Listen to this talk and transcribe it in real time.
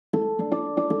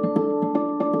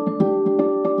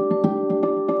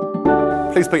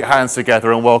Please put your hands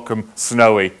together and welcome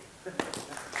Snowy.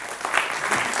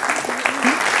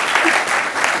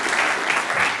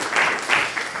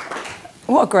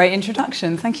 What a great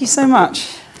introduction. Thank you so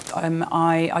much.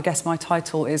 I guess my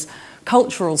title is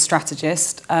cultural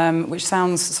strategist, which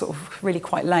sounds sort of really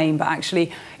quite lame, but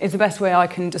actually is the best way I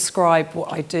can describe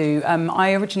what I do.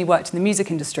 I originally worked in the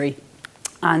music industry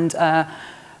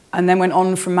and then went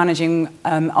on from managing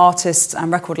artists and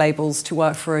record labels to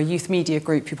work for a youth media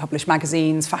group who published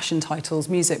magazines, fashion titles,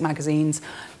 music magazines.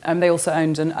 They also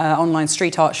owned an online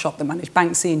street art shop that managed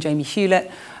Banksy and Jamie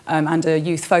Hewlett, and a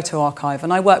youth photo archive.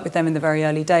 And I worked with them in the very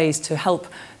early days to help,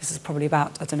 this is probably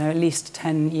about, I don't know, at least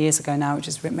 10 years ago now, which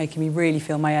is making me really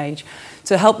feel my age,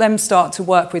 to help them start to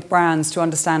work with brands to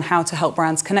understand how to help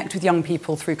brands connect with young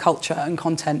people through culture and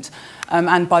content.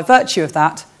 And by virtue of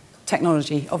that,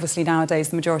 technology. Obviously nowadays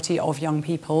the majority of young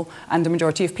people and the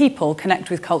majority of people connect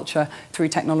with culture through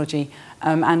technology.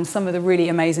 And some of the really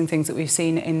amazing things that we've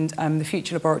seen in the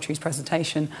Future Laboratories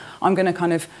presentation, I'm going to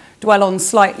kind of dwell on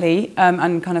slightly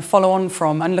and kind of follow on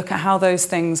from and look at how those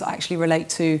things actually relate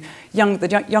to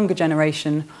the younger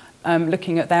generation,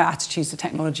 looking at their attitudes to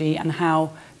technology and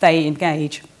how they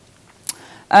engage.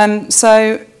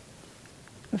 So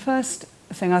the first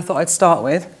thing I thought I'd start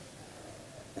with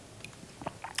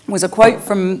was a quote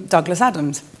from Douglas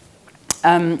Adams,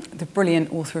 the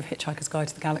brilliant author of Hitchhiker's Guide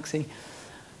to the Galaxy.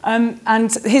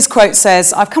 And his quote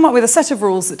says, "I've come up with a set of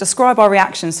rules that describe our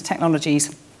reactions to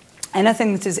technologies.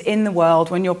 Anything that is in the world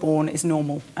when you're born is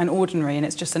normal and ordinary, and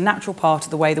it's just a natural part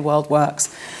of the way the world works.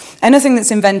 Anything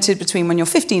that's invented between when you're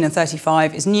 15 and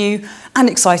 35 is new and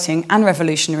exciting and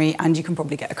revolutionary, and you can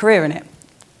probably get a career in it."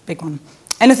 Big one.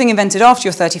 "Anything invented after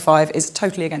you're 35 is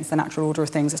totally against the natural order of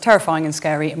things. It's terrifying and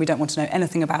scary, and we don't want to know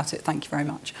anything about it. Thank you very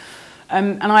much."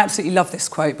 And I absolutely love this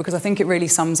quote because I think it really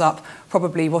sums up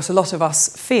probably what a lot of us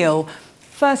feel.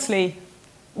 Firstly,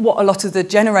 what a lot of the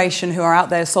generation who are out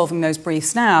there solving those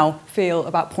briefs now feel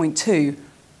about point 2,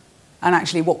 and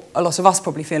actually what a lot of us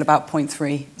probably feel about point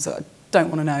 3. So I don't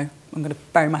want to know. I'm going to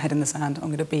bury my head in the sand. I'm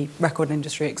going to be record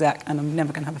industry exec, and I'm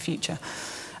never going to have a future.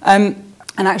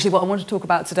 And actually what I want to talk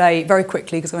about today, very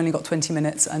quickly, because I've only got 20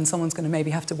 minutes, and someone's going to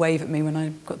maybe have to wave at me when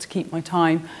I've got to keep my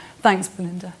time. Thanks,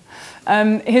 Belinda.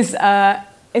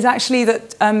 Is actually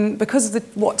that because of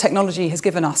what technology has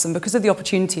given us and because of the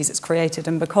opportunities it's created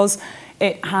and because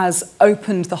it has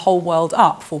opened the whole world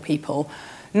up for people,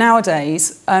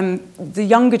 nowadays the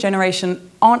younger generation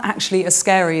aren't actually as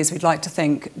scary as we'd like to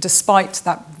think, despite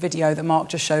that video that Mark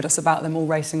just showed us about them all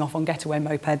racing off on getaway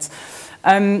mopeds.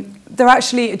 They're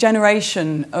actually a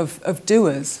generation of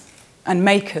doers and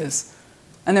makers.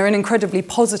 And they're an incredibly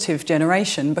positive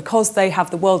generation because they have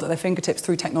the world at their fingertips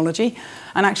through technology.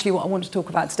 And actually what I want to talk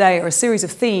about today are a series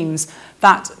of themes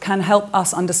that can help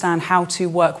us understand how to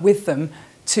work with them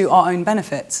to our own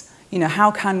benefits. You know, how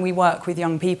can we work with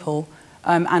young people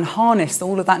and harness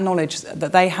all of that knowledge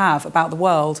that they have about the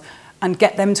world and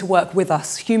get them to work with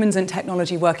us, humans and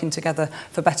technology working together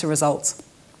for better results.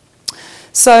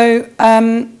 So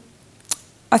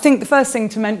I think the first thing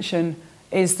to mention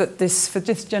is that for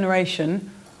this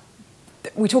generation,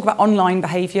 we talk about online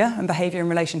behaviour and behaviour in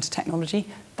relation to technology.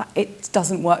 It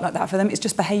doesn't work like that for them. It's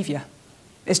just behaviour.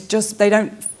 It's just they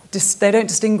don't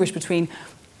distinguish between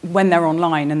when they're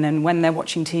online and then when they're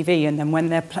watching TV and then when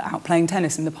they're out playing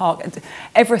tennis in the park.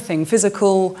 Everything,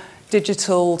 physical,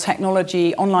 digital,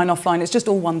 technology, online, offline, it's just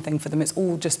all one thing for them. It's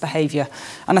all just behaviour.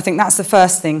 And I think that's the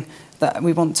first thing that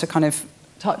we want to kind of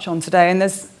touch on today. And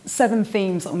there's 7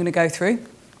 themes that I'm going to go through.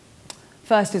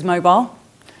 First is mobile,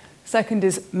 second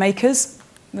is makers,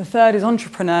 the third is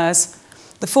entrepreneurs,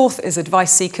 the fourth is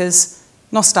advice seekers,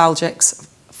 nostalgics,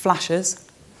 flashers,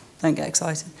 don't get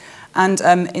excited, and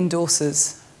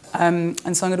endorsers. And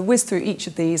so I'm going to whiz through each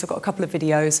of these. I've got a couple of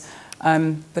videos,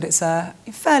 but it's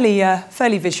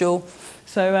fairly visual,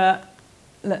 so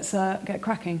let's get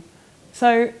cracking.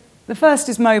 So the first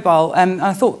is mobile.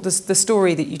 I thought the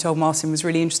story that you told, Martin, was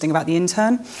really interesting about the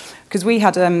intern, because we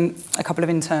had a couple of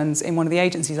interns in one of the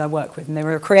agencies I work with, and they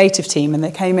were a creative team, and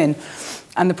they came in,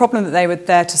 and the problem that they were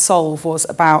there to solve was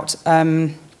about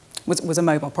was a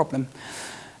mobile problem.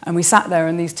 And we sat there,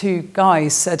 and these 2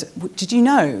 guys said, "Did you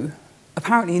know,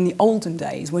 apparently in the olden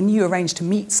days, when you arranged to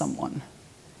meet someone,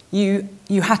 you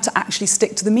had to actually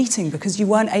stick to the meeting because you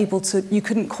weren't able to, you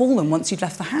couldn't call them once you'd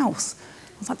left the house."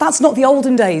 I was like, that's not the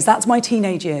olden days, that's my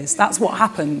teenage years, that's what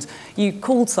happened. You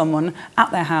called someone at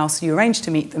their house, you arranged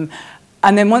to meet them,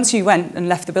 and then once you went and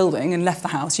left the building and left the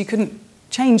house, you couldn't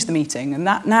change the meeting. And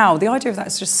that now, the idea of that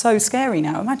is just so scary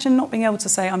now. Imagine not being able to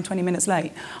say, I'm 20 minutes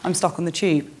late, I'm stuck on the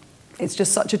tube. It's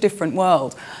just such a different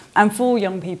world. And for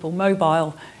young people,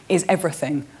 mobile is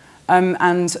everything.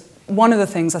 And one of the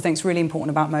things I think is really important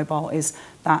about mobile is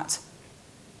that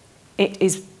it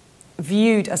is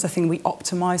viewed as a thing we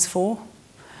optimize for.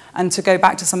 And to go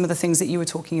back to some of the things that you were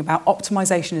talking about,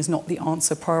 optimization is not the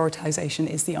answer, prioritization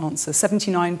is the answer.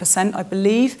 79%, I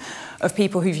believe, of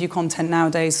people who view content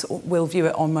nowadays will view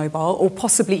it on mobile, or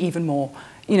possibly even more.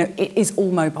 You know, it is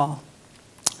all mobile.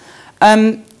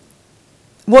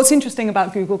 What's interesting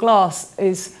about Google Glass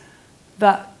is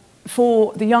that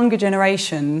for the younger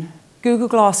generation, Google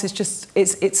Glass is just,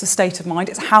 it's a state of mind.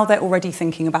 It's how they're already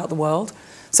thinking about the world.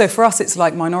 So for us, it's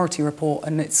like Minority Report,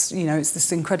 and it's, you know, it's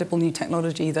this incredible new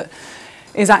technology that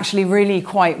is actually really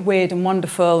quite weird and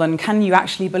wonderful. And can you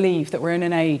actually believe that we're in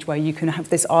an age where you can have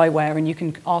this eyewear and you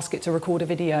can ask it to record a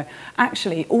video?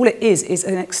 Actually, all it is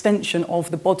an extension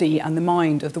of the body and the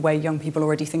mind of the way young people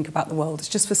already think about the world. It's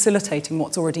just facilitating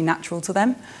what's already natural to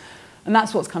them. And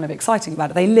that's what's kind of exciting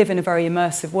about it. They live in a very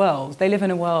immersive world. They live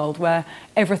in a world where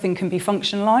everything can be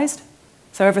functionalized.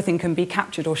 So everything can be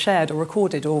captured or shared or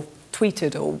recorded or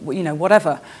tweeted or, you know,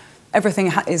 whatever. Everything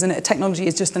technology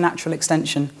is just a natural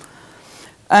extension.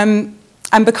 And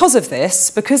because of this,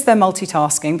 because they're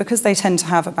multitasking, because they tend to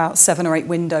have about 7 or 8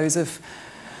 windows of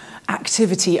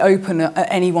activity open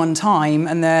at any one time,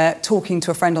 and they're talking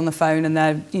to a friend on the phone, and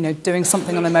they're, you know, doing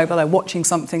something on their mobile, they're watching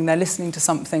something, they're listening to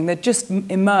something, they're just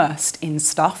immersed in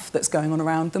stuff that's going on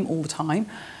around them all the time.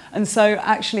 And so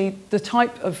actually the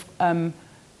type of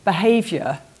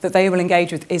behavior that they will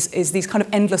engage with is these kind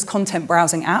of endless content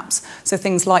browsing apps. So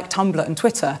things like Tumblr and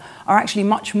Twitter are actually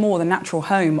much more the natural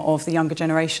home of the younger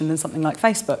generation than something like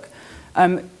Facebook.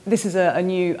 This is a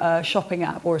new shopping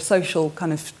app or a social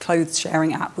kind of clothes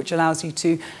sharing app which allows you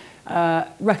to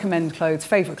recommend clothes,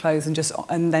 favourite clothes,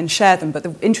 and then share them. But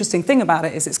the interesting thing about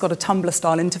it is it's got a Tumblr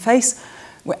style interface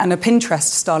and a Pinterest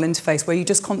style interface where you're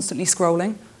just constantly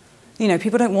scrolling. You know,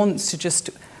 people don't want to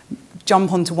just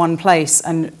jump onto one place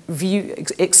and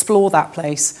explore that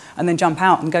place and then jump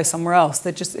out and go somewhere else.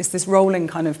 It's this rolling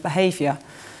kind of behaviour,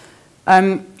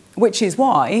 which is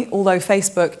why, although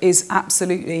Facebook is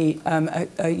absolutely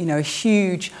a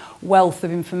huge wealth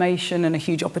of information and a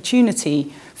huge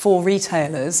opportunity for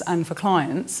retailers and for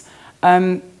clients,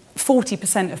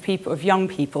 40% of young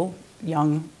people,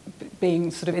 young being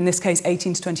sort of in this case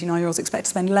 18 to 29-year-olds, expect to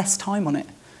spend less time on it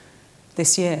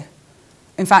this year.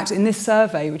 In fact, in this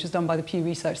survey, which was done by the Pew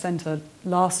Research Centre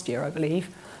last year, I believe,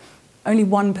 only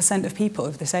 1% of people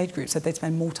of this age group said they'd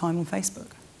spend more time on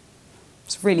Facebook.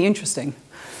 It's really interesting.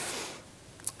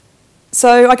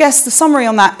 So I guess the summary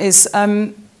on that is,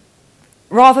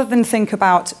 rather than think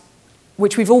about,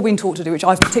 which we've all been taught to do, which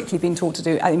I've particularly been taught to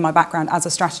do in my background as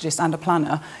a strategist and a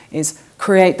planner, is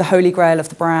create the holy grail of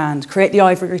the brand, create the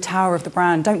ivory tower of the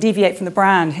brand, don't deviate from the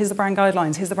brand, here's the brand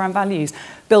guidelines, here's the brand values,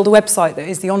 build a website that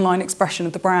is the online expression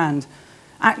of the brand.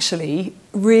 Actually,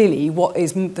 really, what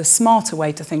is the smarter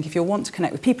way to think if you want to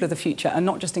connect with people of the future and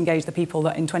not just engage the people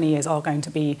that in 20 years are going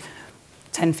to be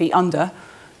 10 feet under,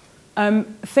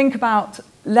 think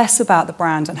less about the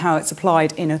brand and how it's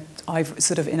applied in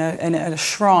a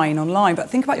shrine online,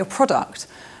 but think about your product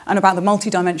and about the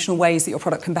multi-dimensional ways that your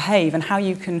product can behave and how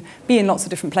you can be in lots of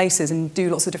different places and do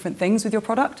lots of different things with your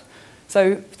product.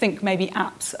 So think maybe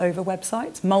apps over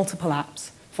websites, multiple apps,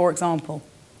 for example.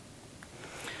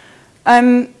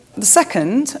 The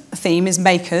second theme is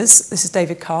makers. This is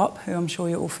David Karp, who I'm sure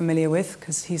you're all familiar with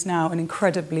because he's now an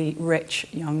incredibly rich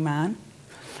young man.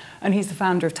 And he's the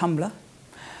founder of Tumblr.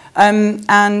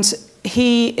 And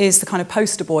he is the kind of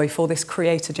poster boy for this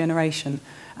creator generation,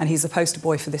 and he's the poster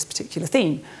boy for this particular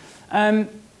theme.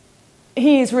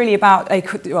 He is really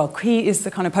he is the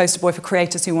kind of poster boy for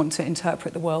creators who want to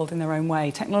interpret the world in their own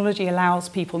way. Technology allows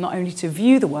people not only to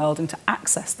view the world and to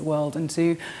access the world and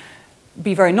to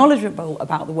be very knowledgeable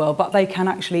about the world, but they can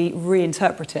actually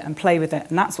reinterpret it and play with it,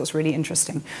 and that's what's really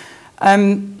interesting.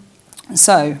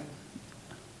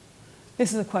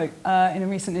 This is a quote in a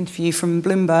recent interview from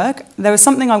Bloomberg. There was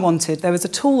something I wanted. There was a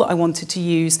tool that I wanted to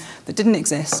use that didn't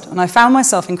exist. And I found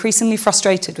myself increasingly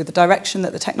frustrated with the direction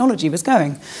that the technology was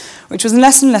going, which was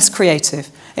less and less creative.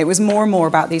 It was more and more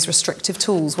about these restrictive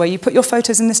tools where you put your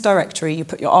photos in this directory, you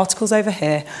put your articles over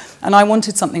here, and I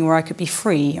wanted something where I could be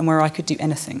free and where I could do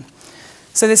anything.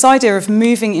 So this idea of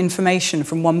moving information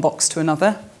from one box to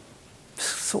another,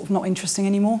 sort of not interesting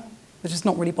anymore. They're just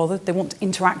not really bothered. They want to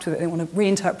interact with it, they want to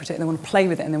reinterpret it, they want to play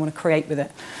with it, and they want to create with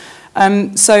it.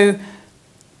 So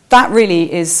that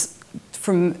really is,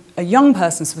 from a young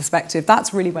person's perspective,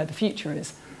 that's really where the future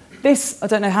is. This, I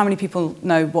don't know how many people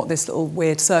know what this little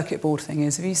weird circuit board thing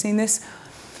is. Have you seen this?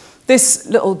 This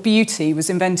little beauty was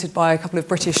invented by a couple of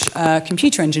British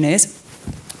computer engineers,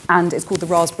 and it's called the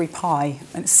Raspberry Pi,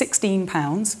 and it's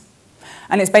 £16,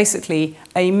 and it's basically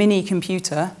a mini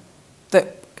computer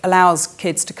that allows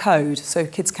kids to code. So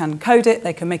kids can code it,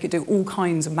 they can make it do all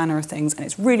kinds of manner of things, and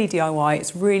it's really DIY,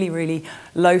 it's really, really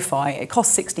lo-fi. It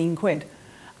costs 16 quid,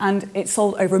 and it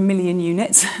sold over 1 million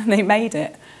units. They made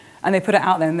it, and they put it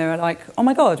out there, and they were like, oh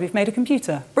my God, we've made a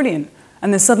computer, brilliant.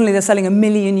 And then suddenly they're selling 1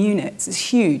 million units.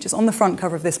 It's huge. It's on the front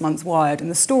cover of this month's Wired, and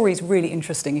the story is really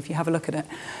interesting if you have a look at it,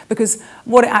 because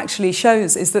what it actually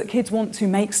shows is that kids want to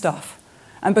make stuff.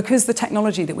 And because the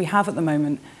technology that we have at the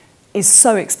moment is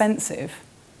so expensive,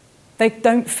 they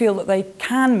don't feel that they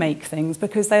can make things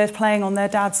because they're playing on their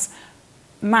dad's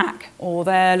Mac, or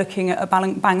they're looking at a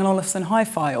Bang & Olufsen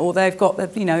hi-fi, or they've got,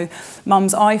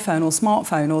 mum's iPhone or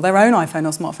smartphone, or their own iPhone or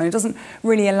smartphone. It doesn't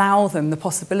really allow them the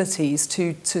possibilities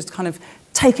to kind of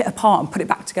take it apart and put it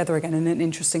back together again in an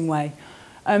interesting way.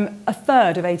 A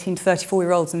third of 18 to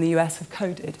 34-year-olds in the US have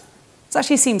coded. It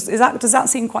actually seems, does that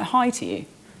seem quite high to you?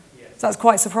 Yes. So that's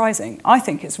quite surprising. I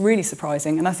think it's really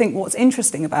surprising, and I think what's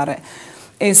interesting about it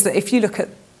is that if you look at,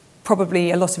 probably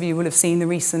a lot of you will have seen the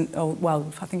recent,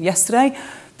 I think yesterday,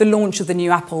 the launch of the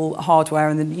new Apple hardware,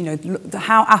 and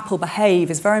how Apple behave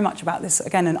is very much about this,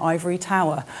 again, an ivory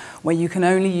tower, where you can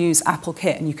only use Apple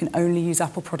kit and you can only use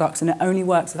Apple products, and it only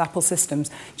works with Apple systems.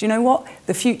 Do you know what?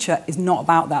 The future is not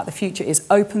about that. The future is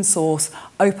open source,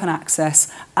 open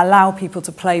access, allow people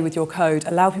to play with your code,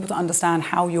 allow people to understand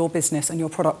how your business and your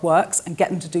product works, and get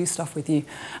them to do stuff with you.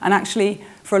 And actually,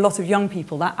 for a lot of young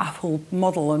people, that Apple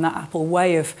model and that Apple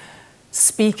way of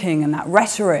speaking and that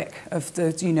rhetoric of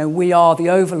the, we are the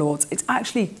overlords, it's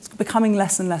actually becoming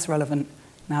less and less relevant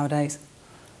nowadays.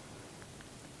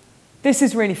 This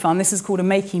is really fun. This is called a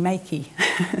makey-makey.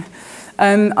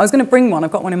 I was going to bring one.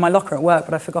 I've got one in my locker at work,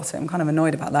 but I forgot it. I'm kind of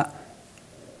annoyed about that.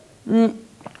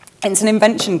 It's an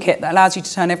invention kit that allows you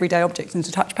to turn everyday objects into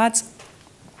touchpads.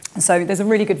 So there's a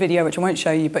really good video, which I won't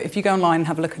show you, but if you go online and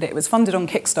have a look at it, it was funded on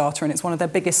Kickstarter, and it's one of their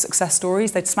biggest success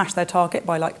stories. They'd smashed their target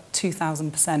by like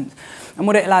 2,000%. And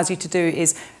what it allows you to do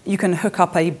is you can hook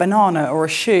up a banana or a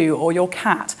shoe or your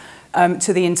cat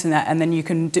to the internet, and then you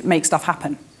can make stuff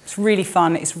happen. It's really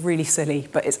fun, it's really silly,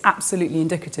 but it's absolutely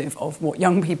indicative of what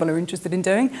young people are interested in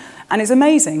doing. And it's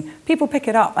amazing. People pick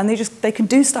it up and they can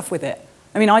do stuff with it.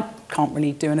 I mean, I can't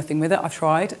really do anything with it. I've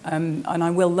tried, and I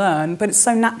will learn, but it's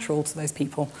so natural to those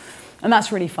people. And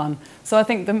that's really fun. So I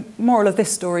think the moral of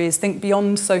this story is think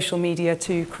beyond social media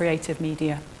to creative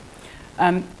media.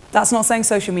 That's not saying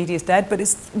social media is dead, but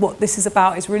what this is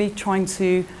about is really trying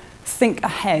to think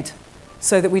ahead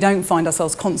so that we don't find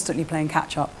ourselves constantly playing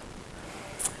catch-up.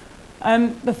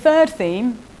 The third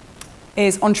theme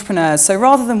is entrepreneurs. So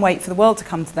rather than wait for the world to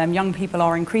come to them, young people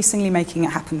are increasingly making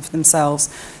it happen for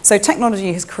themselves. So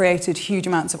technology has created huge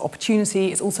amounts of opportunity.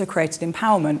 It's also created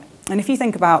empowerment. And if you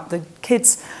think about the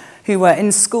kids who were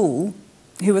in school,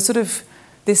 who were sort of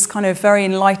this kind of very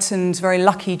enlightened, very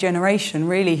lucky generation,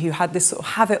 really, who had this sort of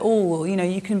have it all,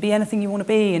 you can be anything you want to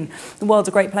be, and the world's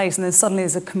a great place, and then suddenly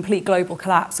there's a complete global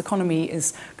collapse, economy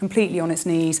is completely on its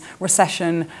knees,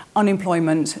 recession,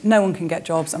 unemployment, no one can get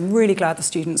jobs. I'm really glad the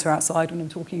students are outside when I'm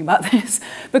talking about this,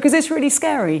 because it's really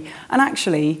scary. And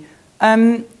actually,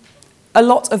 a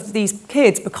lot of these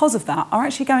kids, because of that, are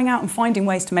actually going out and finding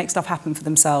ways to make stuff happen for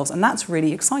themselves, and that's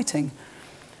really exciting.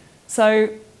 So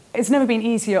it's never been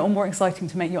easier or more exciting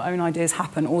to make your own ideas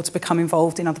happen or to become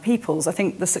involved in other people's. I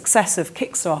think the success of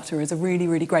Kickstarter is a really,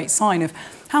 really great sign of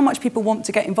how much people want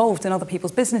to get involved in other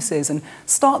people's businesses and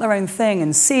start their own thing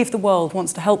and see if the world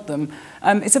wants to help them.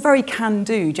 It's a very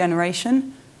can-do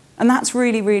generation, and that's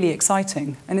really, really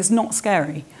exciting, and it's not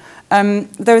scary.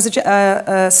 There was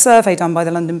a survey done by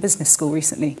the London Business School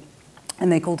recently,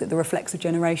 and they called it the reflexive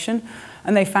generation,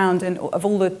 and they found of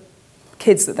all the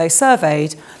kids that they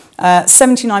surveyed,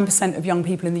 79% of young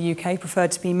people in the UK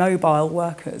preferred to be mobile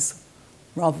workers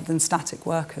rather than static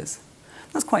workers.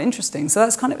 That's quite interesting. So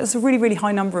that's a really, really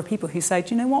high number of people who say,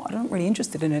 do you know what, I'm not really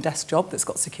interested in a desk job that's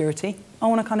got security. I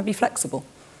want to kind of be flexible.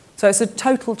 So it's a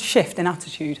total shift in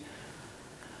attitude.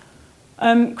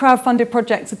 Crowd-funded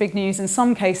projects are big news, in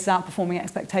some cases outperforming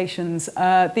expectations.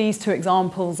 These two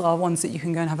examples are ones that you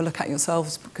can go and have a look at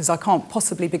yourselves, because I can't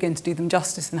possibly begin to do them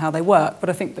justice in how they work.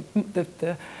 But I think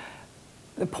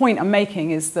the point I'm making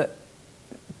is that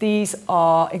these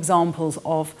are examples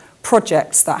of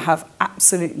projects that have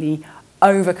absolutely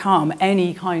overcome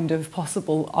any kind of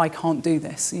possible, I can't do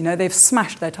this. They've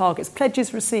smashed their targets.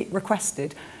 Pledges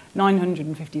requested,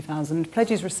 950,000.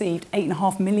 Pledges received,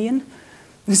 8.5 million.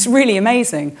 It's really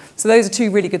amazing. So those are two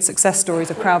really good success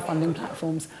stories of crowdfunding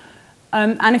platforms.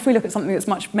 And if we look at something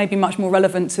that's maybe much more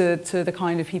relevant to the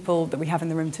kind of people that we have in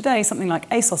the room today, something like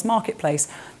ASOS Marketplace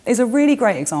is a really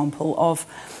great example of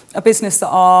a business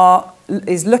that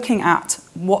is looking at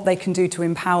what they can do to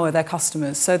empower their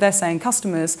customers. So they're saying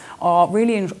customers are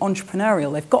really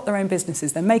entrepreneurial. They've got their own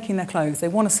businesses. They're making their clothes. They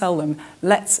want to sell them.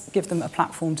 Let's give them a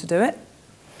platform to do it.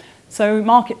 So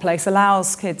Marketplace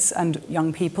allows kids and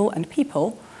young people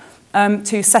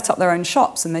to set up their own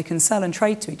shops, and they can sell and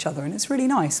trade to each other. And it's really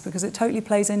nice because it totally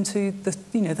plays into the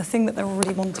thing that they're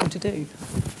already wanting to do.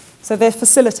 So they're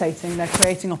facilitating, they're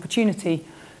creating opportunity.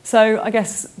 So I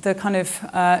guess the kind of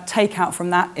takeout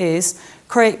from that is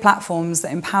create platforms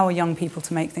that empower young people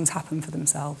to make things happen for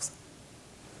themselves.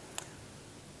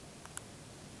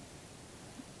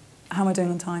 How am I doing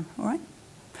on time? All right?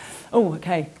 Oh,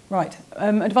 okay, right.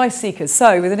 Advice seekers.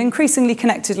 So with an increasingly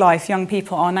connected life, young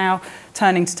people are now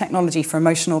turning to technology for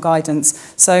emotional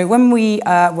guidance. So when we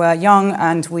were young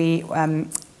and we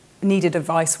needed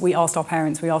advice, we asked our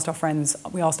parents, we asked our friends,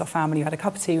 we asked our family, we had a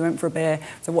cup of tea, we went for a beer,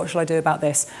 so what shall I do about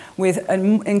this? With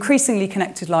an increasingly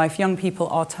connected life, young people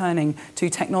are turning to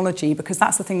technology because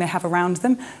that's the thing they have around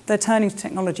them. They're turning to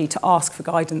technology to ask for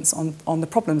guidance on the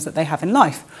problems that they have in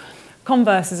life.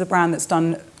 Converse is a brand that's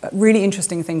done really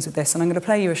interesting things with this, and I'm going to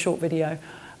play you a short video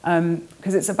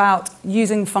because it's about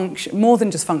using function, more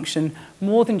than just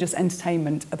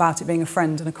entertainment, about it being a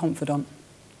friend and a confidant.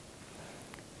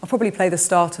 I'll probably play the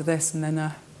start of this and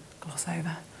then gloss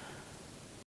over.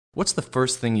 What's the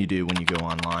first thing you do when you go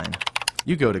online?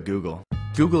 You go to Google.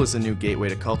 Google is the new gateway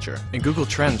to culture, and Google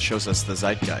Trends shows us the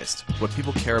zeitgeist, what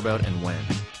people care about and when.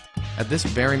 At this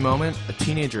very moment, a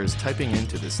teenager is typing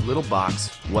into this little box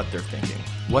what they're thinking,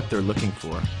 what they're looking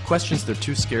for, questions they're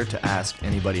too scared to ask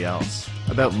anybody else,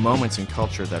 about moments in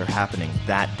culture that are happening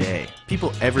that day,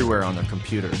 people everywhere on their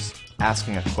computers,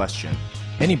 asking a question.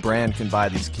 Any brand can buy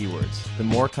these keywords. The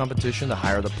more competition, the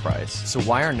higher the price. So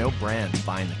why are no brands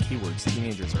buying the keywords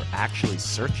teenagers are actually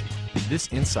searching? This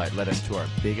insight led us to our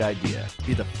big idea.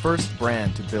 Be the first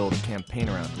brand to build a campaign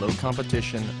around low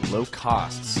competition, low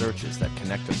cost searches that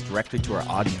connect us directly to our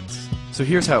audience. So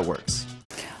here's how it works.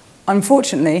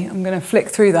 Unfortunately, I'm going to flick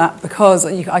through that because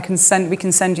we can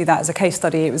send you that as a case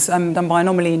study. It was done by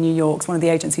Anomaly in New York, it's one of the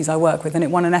agencies I work with, and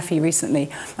it won an Effie recently.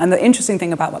 And the interesting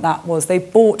thing about that was they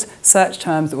bought search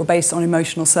terms that were based on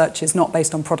emotional searches, not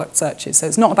based on product searches. So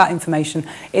it's not about information,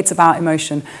 it's about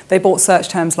emotion. They bought search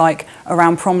terms like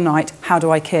around prom night, how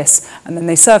do I kiss? And then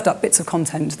they served up bits of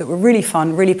content that were really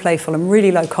fun, really playful, and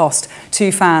really low cost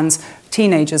to fans,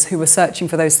 teenagers who were searching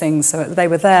for those things, so they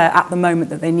were there at the moment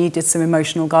that they needed some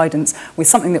emotional guidance with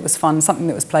something that was fun, something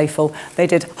that was playful. They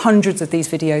did hundreds of these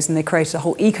videos and they created a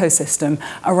whole ecosystem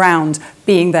around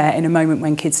being there in a moment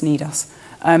when kids need us.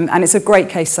 And it's a great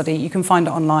case study. You can find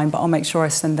it online, but I'll make sure I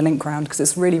send the link around because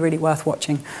it's really, really worth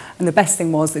watching. And the best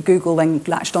thing was that Google then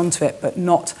latched onto it, but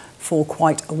not for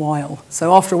quite a while.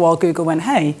 So after a while, Google went,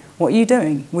 hey, what are you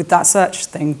doing with that search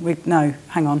thing? No,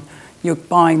 hang on. You're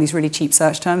buying these really cheap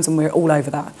search terms and we're all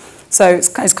over that. So it's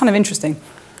kind of interesting.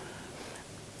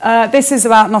 This is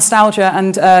about nostalgia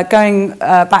and going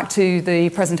back to the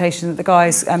presentation that the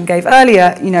guys gave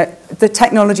earlier, the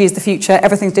technology is the future,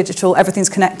 everything's digital, everything's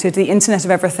connected, the internet of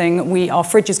everything. Our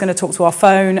fridge is going to talk to our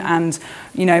phone and,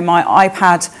 my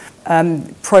iPad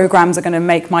programs are going to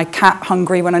make my cat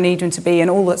hungry when I need him to be and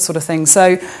all that sort of thing.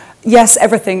 So yes,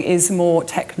 everything is more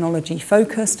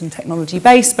technology-focused and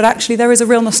technology-based, but actually there is a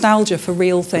real nostalgia for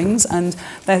real things, and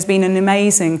there's been an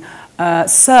amazing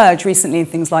surge recently in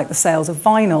things like the sales of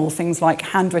vinyl, things like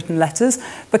handwritten letters,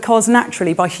 because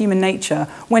naturally, by human nature,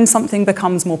 when something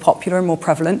becomes more popular and more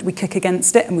prevalent, we kick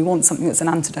against it and we want something that's an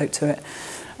antidote to it.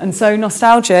 And so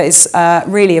nostalgia is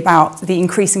really about the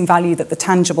increasing value that the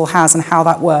tangible has and how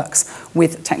that works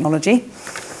with technology.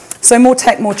 So more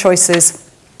tech, more choices.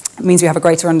 It means we have a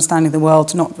greater understanding of the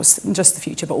world, not just the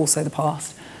future, but also the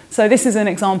past. So this is an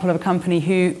example of a company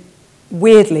who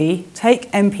weirdly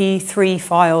take MP3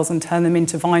 files and turn them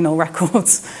into vinyl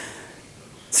records.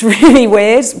 It's really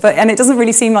weird, and it doesn't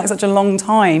really seem like such a long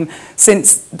time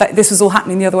since this was all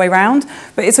happening the other way around.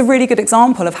 But it's a really good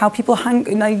example of how people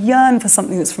yearn for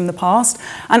something that's from the past,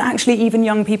 and actually even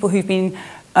young people who've been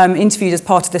interviewed as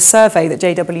part of this survey that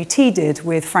JWT did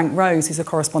with Frank Rose, who's a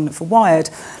correspondent for Wired.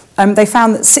 They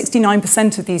found that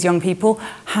 69% of these young people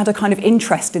had a kind of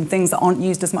interest in things that aren't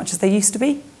used as much as they used to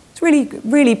be. It's really,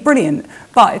 really brilliant,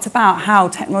 but it's about how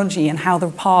technology and how the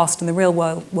past and the real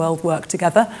world work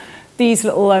together. These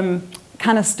little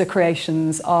canister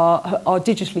creations are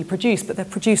digitally produced, but they're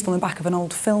produced on the back of an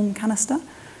old film canister.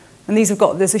 And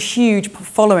there's a huge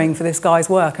following for this guy's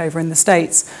work over in the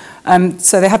States.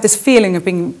 So they have this feeling of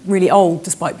being really old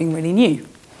despite being really new.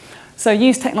 So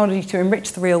use technology to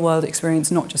enrich the real world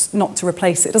experience, not to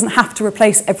replace it. It doesn't have to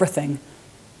replace everything.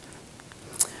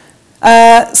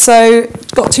 So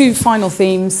got two final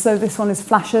themes. So this one is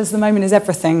flashes. The moment is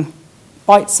everything.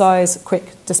 Bite size,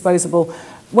 quick, disposable.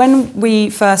 When we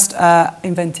first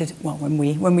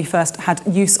when we first had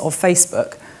use of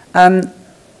Facebook,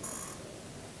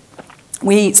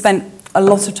 we spent a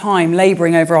lot of time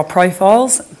labouring over our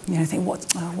profiles. Think what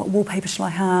wallpaper shall I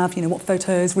have? What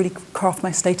photos really craft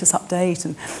my status update,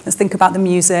 and let's think about the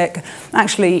music.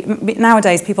 Actually,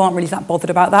 nowadays people aren't really that bothered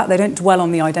about that. They don't dwell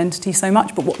on the identity so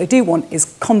much, but what they do want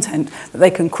is content that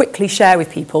they can quickly share with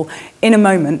people in a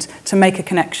moment to make a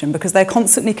connection, because they're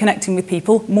constantly connecting with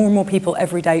people, more and more people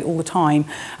every day, all the time,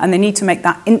 and they need to make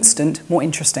that instant more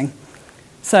interesting.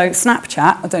 So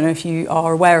Snapchat, I don't know if you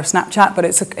are aware of Snapchat, but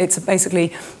it's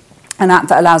basically an app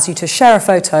that allows you to share a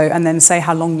photo and then say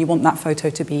how long you want that photo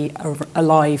to be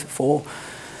alive for.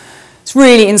 It's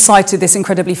really incited this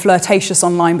incredibly flirtatious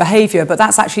online behaviour, but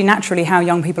that's actually naturally how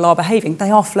young people are behaving. They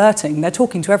are flirting, they're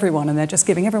talking to everyone, and they're just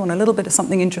giving everyone a little bit of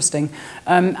something interesting.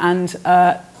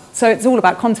 So it's all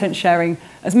about content sharing,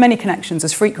 as many connections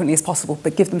as frequently as possible,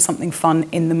 but give them something fun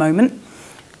in the moment.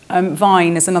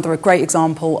 Vine is another great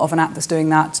example of an app that's doing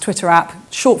that. Twitter app,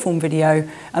 short form video,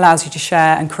 allows you to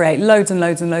share and create loads and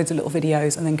loads and loads of little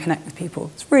videos and then connect with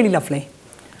people. It's really lovely.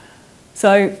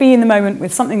 So be in the moment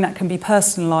with something that can be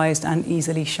personalised and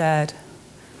easily shared.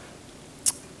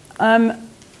 And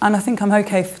I think I'm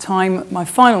okay for time. My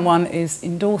final one is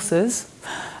endorsers.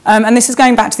 And this is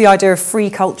going back to the idea of free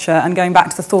culture and going back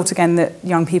to the thought again that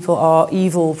young people are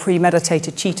evil,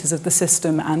 premeditated cheaters of the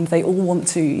system, and they all want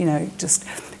to, just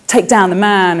take down the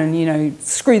man and,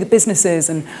 screw the businesses.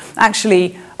 And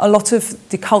actually, a lot of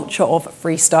the culture of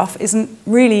free stuff isn't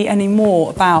really anymore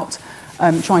about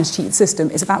trying to cheat the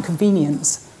system. It's about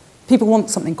convenience. People want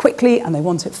something quickly and they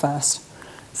want it first.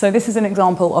 So this is an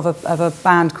example of a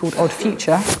band called Odd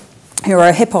Future, who are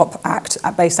a hip-hop act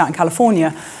based out in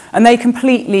California. And they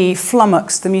completely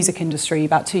flummoxed the music industry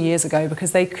about 2 years ago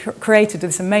because they created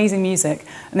this amazing music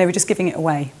and they were just giving it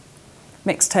away.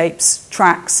 Mixtapes,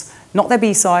 tracks, not their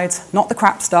B-sides, not the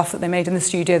crap stuff that they made in the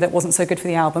studio that wasn't so good for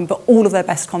the album, but all of their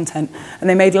best content. And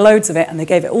they made loads of it and they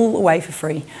gave it all away for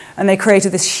free. And they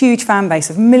created this huge fan base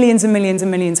of millions and millions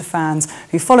and millions of fans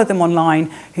who followed them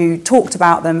online, who talked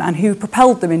about them, and who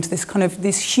propelled them into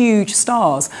these huge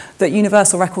stars that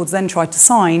Universal Records then tried to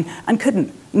sign and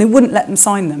couldn't. And they wouldn't let them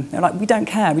sign them. They're like, we don't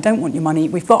care, we don't want your money,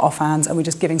 we've got our fans and we're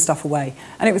just giving stuff away.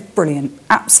 And it was brilliant,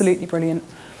 absolutely brilliant.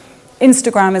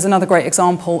 Instagram is another great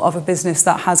example of a business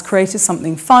that has created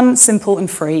something fun, simple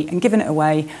and free and given it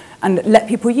away and let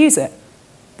people use it.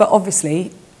 But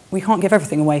obviously, we can't give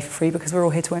everything away for free because we're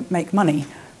all here to make money.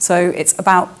 So it's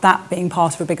about that being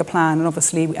part of a bigger plan. And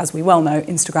obviously, as we well know,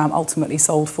 Instagram ultimately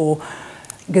sold for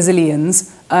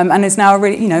gazillions and is now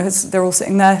really, they're all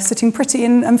sitting there, sitting pretty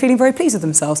and feeling very pleased with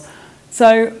themselves.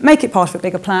 So make it part of a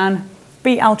bigger plan.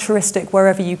 Be altruistic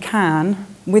wherever you can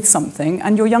with something,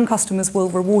 and your young customers will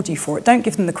reward you for it. Don't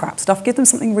give them the crap stuff. Give them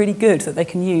something really good that they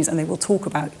can use, and they will talk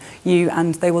about you,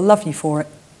 and they will love you for it.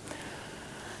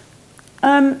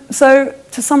 So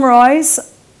to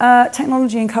summarise,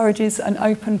 technology encourages an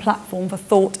open platform for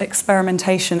thought,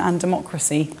 experimentation, and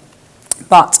democracy.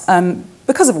 But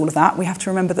because of all of that, we have to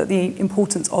remember that the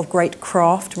importance of great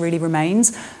craft really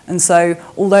remains. And so,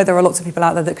 although there are lots of people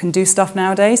out there that can do stuff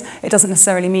nowadays, it doesn't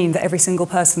necessarily mean that every single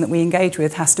person that we engage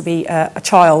with has to be a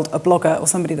child, a blogger, or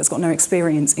somebody that's got no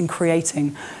experience in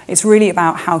creating. It's really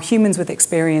about how humans with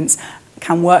experience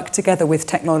can work together with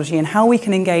technology and how we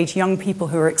can engage young people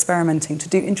who are experimenting to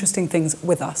do interesting things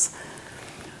with us.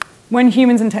 When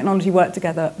humans and technology work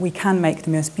together, we can make the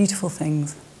most beautiful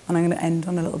things. And I'm going to end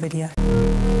on a little video.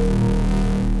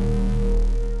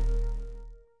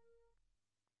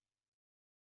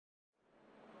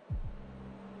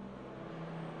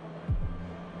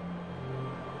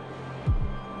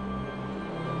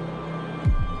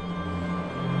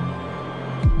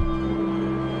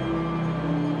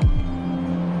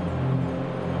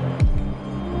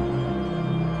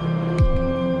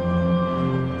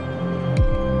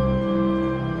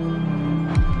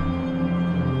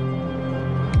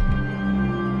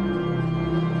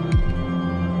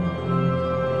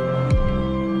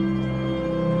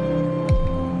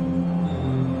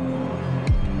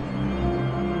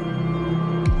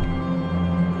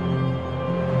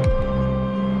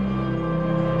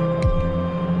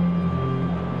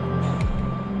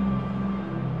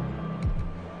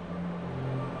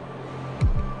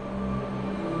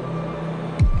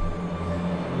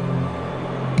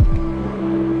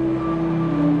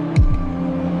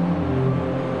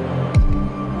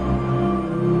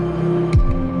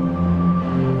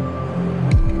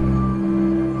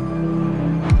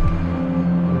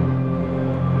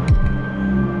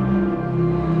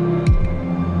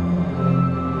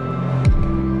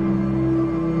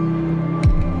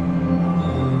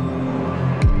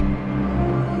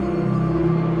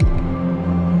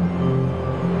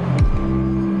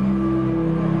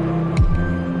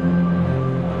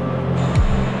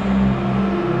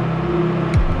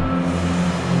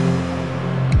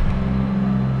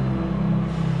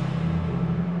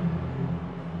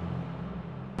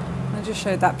 just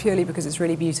showed that purely because it's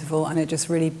really beautiful and it just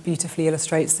really beautifully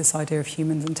illustrates this idea of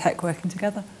humans and tech working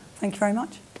together. Thank you very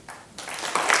much.